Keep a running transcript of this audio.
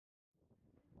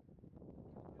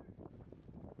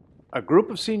A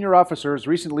group of senior officers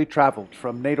recently traveled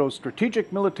from NATO's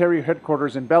strategic military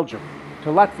headquarters in Belgium to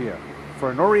Latvia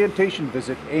for an orientation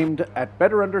visit aimed at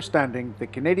better understanding the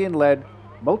Canadian-led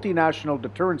multinational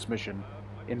deterrence mission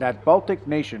in that Baltic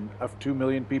nation of 2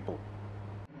 million people.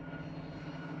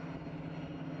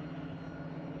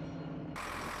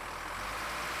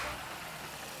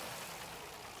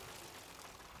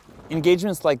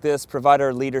 Engagements like this provide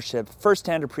our leadership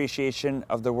first-hand appreciation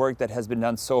of the work that has been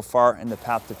done so far in the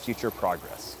path to future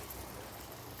progress.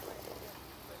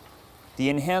 The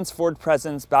Enhanced Forward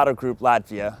Presence Battle Group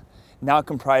Latvia now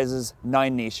comprises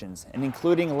 9 nations, and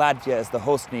including Latvia as the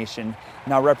host nation,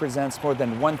 now represents more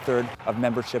than 1/3 of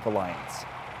membership alliance.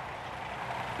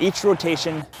 Each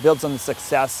rotation builds on the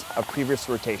success of previous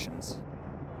rotations.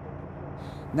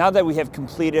 Now that we have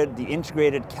completed the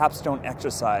integrated capstone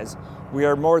exercise, we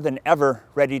are more than ever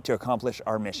ready to accomplish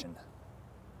our mission.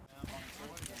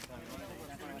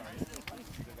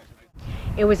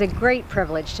 It was a great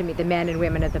privilege to meet the men and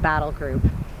women of the battle group.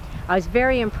 I was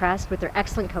very impressed with their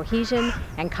excellent cohesion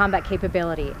and combat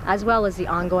capability, as well as the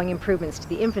ongoing improvements to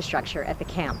the infrastructure at the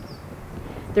camp.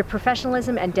 Their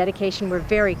professionalism and dedication were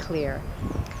very clear.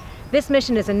 This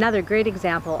mission is another great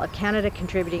example of Canada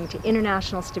contributing to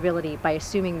international stability by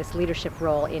assuming this leadership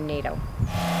role in NATO.